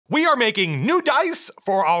We are making new dice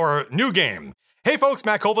for our new game. Hey folks,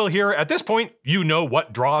 Matt Colville here. At this point, you know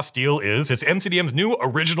what Draw Steel is. It's MCDM's new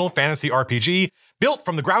original fantasy RPG, built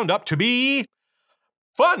from the ground up to be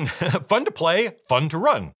fun. Fun to play, fun to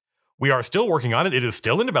run. We are still working on it. It is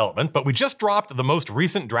still in development, but we just dropped the most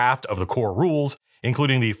recent draft of the core rules,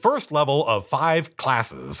 including the first level of 5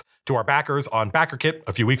 classes, to our backers on BackerKit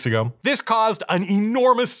a few weeks ago. This caused an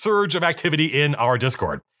enormous surge of activity in our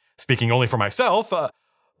Discord. Speaking only for myself,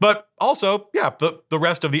 but also, the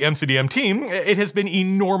rest of the MCDM team, it has been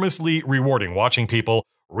enormously rewarding watching people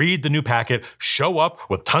read the new packet, show up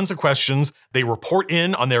with tons of questions. They report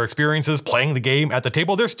in on their experiences playing the game at the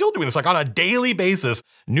table. They're still doing this like on a daily basis.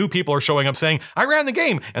 New people are showing up saying, I ran the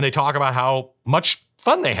game, and they talk about how much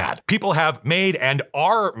fun they had. People have made and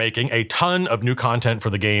are making a ton of new content for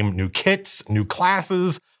the game, new kits, new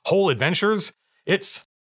classes, whole adventures. It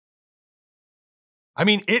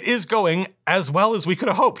is going as well as we could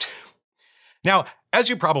have hoped. Now, as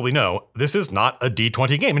you probably know, this is not a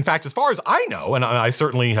D20 game. In fact, as far as I know, and I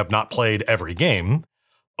certainly have not played every game,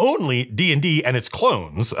 only D&D and its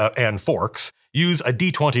clones and forks use a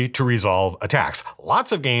D20 to resolve attacks.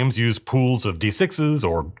 Lots of games use pools of D6s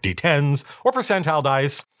or D10s or percentile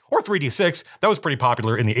dice or 3D6. That was pretty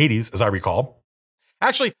popular in the 80s, as I recall.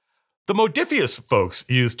 Actually, the Modifius folks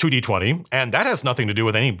use 2D20, and that has nothing to do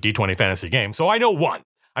with any D20 fantasy game. So I know one.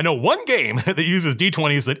 I know one game that uses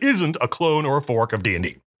D20s that isn't a clone or a fork of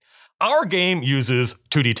D&D. Our game uses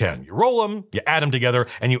 2D10. You roll them, you add them together,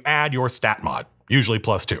 and you add your stat mod, usually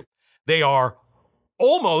 +2. They are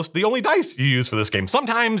almost the only dice you use for this game.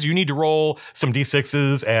 Sometimes you need to roll some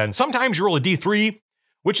D6s, and sometimes you roll a D3,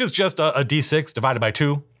 which is just a D6 divided by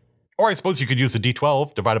 2. Or I suppose you could use a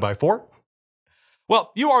D12 divided by 4.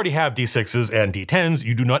 Well, you already have D6s and D10s.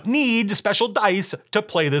 You do not need special dice to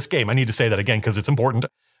play this game. I need to say that again because it's important.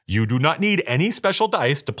 You do not need any special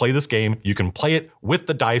dice to play this game. You can play it with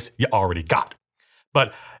the dice you already got.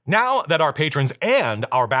 But now that our patrons and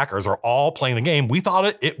our backers are all playing the game, we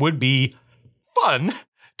thought it would be fun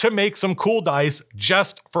to make some cool dice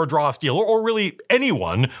just for Draw Steel, or really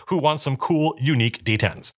anyone who wants some cool, unique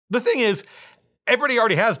D10s. The thing is, everybody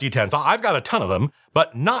already has D10s. I've got a ton of them,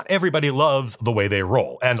 but not everybody loves the way they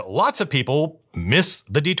roll, and lots of people miss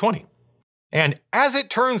the D20. And as it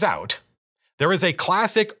turns out, there is a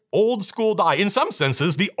classic old school die, in some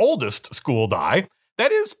senses the oldest school die,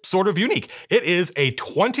 that is sort of unique. It is a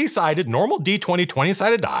 20-sided, normal D20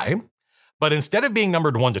 20-sided die, but instead of being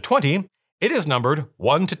numbered 1 to 20, it is numbered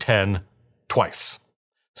 1 to 10 twice.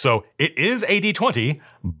 So it is a D20,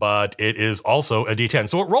 but it is also a D10.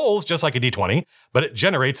 So it rolls just like a D20, but it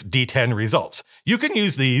generates D10 results. You can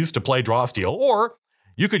use these to play Draw Steel, or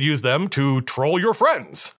you could use them to troll your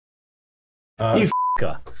friends. You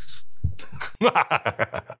f***er.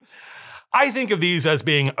 I think of these as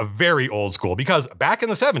being very old school because back in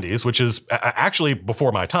the 70s, which is actually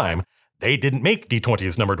before my time, they didn't make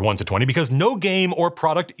D20s numbered 1 to 20 because no game or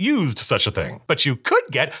product used such a thing. But you could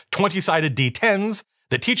get 20-sided D10s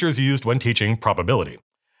that teachers used when teaching probability.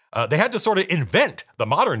 They had to sort of invent the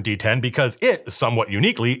modern D10 because it, somewhat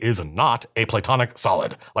uniquely, is not a Platonic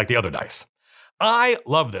solid like the other dice. I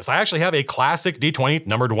love this. I actually have a classic D20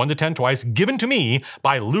 numbered 1 to 10 twice given to me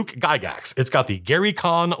by Luke Gygax. It's got the Gary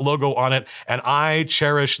Con logo on it, and I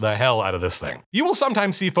cherish the hell out of this thing. You will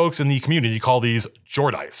sometimes see folks in the community call these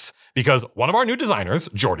Jordice, because one of our new designers,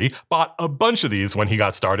 Jordy, bought a bunch of these when he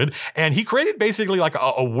got started, and he created basically like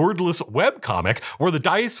a wordless web comic where the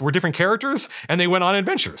dice were different characters and they went on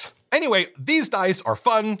adventures. Anyway, these dice are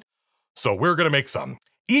fun, so we're gonna make some.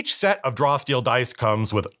 Each set of Draw Steel dice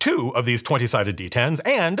comes with 2 of these 20-sided D10s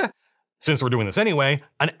and, since we're doing this anyway,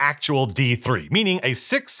 an actual D3, meaning a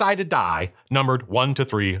 6-sided die numbered 1 to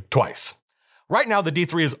 3 twice. Right now, the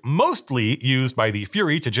D3 is mostly used by the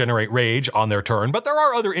Fury to generate rage on their turn, but there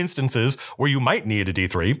are other instances where you might need a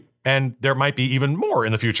D3, and there might be even more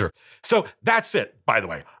in the future. So that's it, by the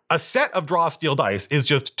way. A set of Draw Steel dice is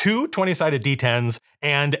just 2 20-sided D10s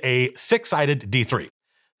and a 6-sided D3.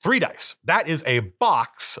 3 dice. That is a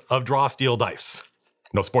box of Draw Steel dice.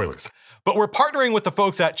 No spoilers. But we're partnering with the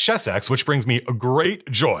folks at ChessX, which brings me great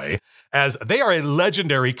joy, as they are a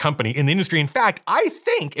legendary company in the industry. In fact, I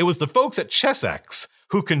think it was the folks at ChessX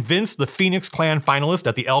who convinced the Phoenix Clan finalist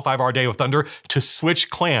at the L5R Day of Thunder to switch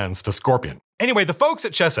clans to Scorpion. Anyway, the folks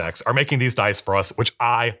at ChessX are making these dice for us, which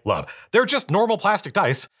I love. They're just normal plastic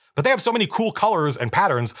dice, but they have so many cool colors and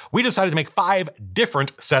patterns, we decided to make 5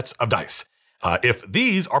 different sets of dice. If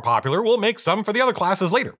these are popular, we'll make some for the other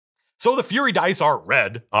classes later. So the Fury dice are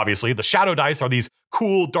red, obviously. The Shadow dice are these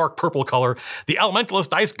cool dark purple color. The Elementalist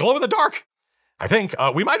dice glow in the dark. I think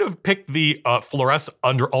we might have picked the Fluoresce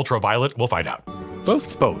under Ultraviolet. We'll find out.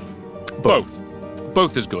 Both? Both.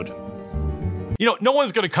 Both is good. You know, no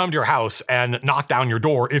one's going to come to your house and knock down your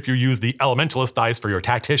door if you use the Elementalist dice for your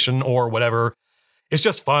Tactician or whatever. It's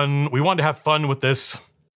just fun. We wanted to have fun with this.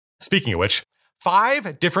 Speaking of which,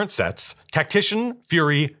 5 different sets: Tactician,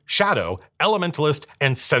 Fury, Shadow, Elementalist,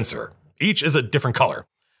 and Censor. Each is a different color.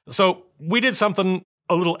 So we did something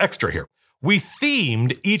a little extra here. We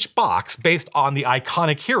themed each box based on the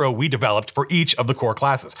iconic hero we developed for each of the core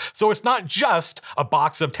classes. So it's not just a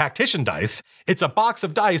box of Tactician dice, it's a box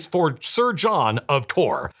of dice for Sir John of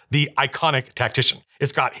Tor, the iconic Tactician.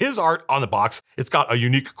 It's got his art on the box, it's got a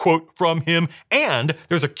unique quote from him, and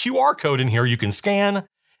there's a QR code in here you can scan,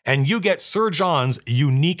 and you get Sir John's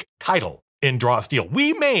unique title in Draw Steel.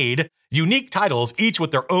 We made unique titles, each with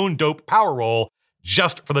their own dope power roll,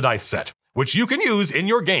 just for the dice set, which you can use in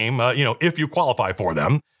your game, if you qualify for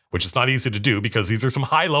them, which is not easy to do because these are some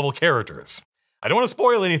high-level characters. I don't want to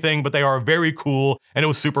spoil anything, but they are very cool, and it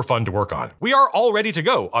was super fun to work on. We are all ready to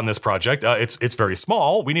go on this project. It's very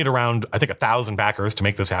small. We need around, I think, 1,000 backers to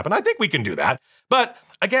make this happen. I think we can do that. But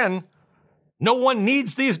again, no one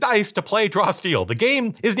needs these dice to play Draw Steel. The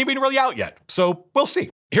game isn't even really out yet, so we'll see.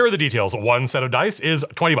 Here are the details. One set of dice is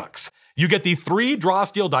 $20. You get the 3 Draw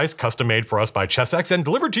Steel dice custom made for us by ChessX and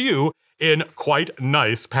delivered to you in quite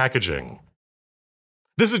nice packaging.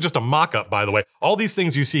 This is just a mock-up, by the way. All these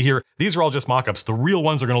things you see here, these are all just mock-ups. The real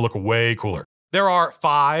ones are going to look way cooler. There are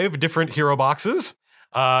 5 different hero boxes.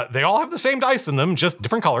 They all have the same dice in them, just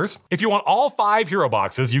different colors. If you want all 5 hero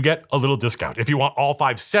boxes, you get a little discount. If you want all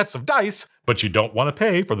 5 sets of dice, but you don't want to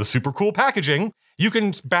pay for the super cool packaging, you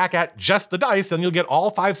can back at just the dice and you'll get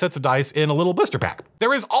all 5 sets of dice in a little blister pack.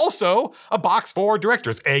 There is also a box for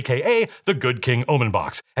directors, aka the Good King Omen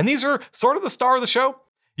box. And these are sort of the star of the show.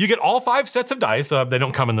 You get all 5 sets of dice. They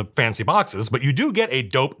don't come in the fancy boxes, but you do get a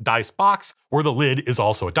dope dice box where the lid is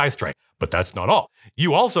also a dice tray. But that's not all.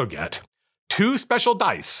 You also get 2 special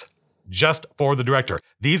dice just for the director.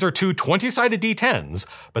 These are 2 20-sided D10s,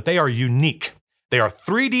 but they are unique. They are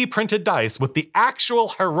 3D printed dice with the actual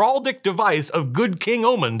heraldic device of Good King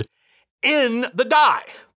Omen in the die.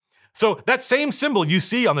 So that same symbol you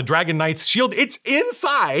see on the Dragon Knight's shield, it's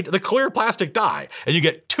inside the clear plastic die, and you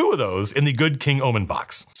get 2 of those in the Good King Omen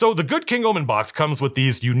box. So the Good King Omen box comes with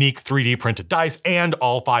these unique 3D printed dice and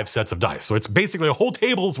all 5 sets of dice. So it's basically a whole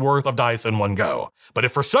table's worth of dice in one go. But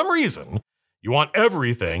if for some reason you want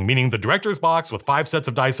everything, meaning the director's box with 5 sets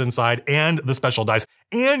of dice inside and the special dice,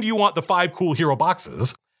 and you want the 5 cool hero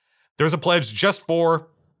boxes, there's a pledge just for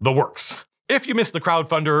the works. If you miss the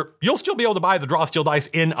crowdfunder, you'll still be able to buy the Draw Steel dice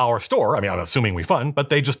in our store. I mean, I'm assuming we fund, but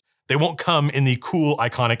they won't come in the cool,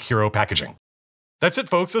 iconic hero packaging. That's it,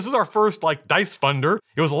 folks. This is our first dice funder.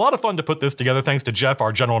 It was a lot of fun to put this together. Thanks to Jeff,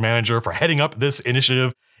 our general manager, for heading up this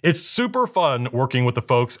initiative. It's super fun working with the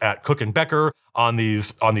folks at Cook and Becker on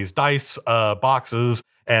these dice boxes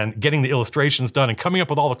and getting the illustrations done and coming up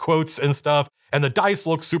with all the quotes and stuff. And the dice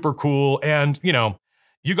look super cool. And you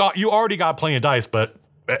already got plenty of dice, but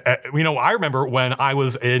I remember when I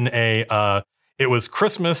was in it was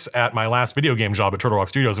Christmas at my last video game job at Turtle Rock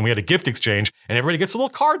Studios, and we had a gift exchange, and everybody gets a little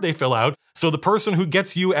card they fill out. So the person who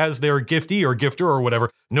gets you as their giftee or gifter or whatever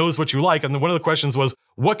knows what you like. And then one of the questions was,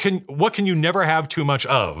 what can you never have too much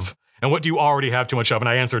of? And what do you already have too much of? And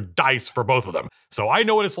I answered dice for both of them. So I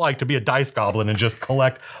know what it's like to be a dice goblin and just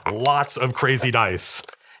collect lots of crazy dice.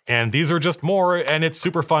 And these are just more, and it's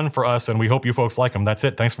super fun for us, and we hope you folks like them. That's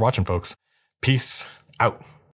it. Thanks for watching, folks. Peace out.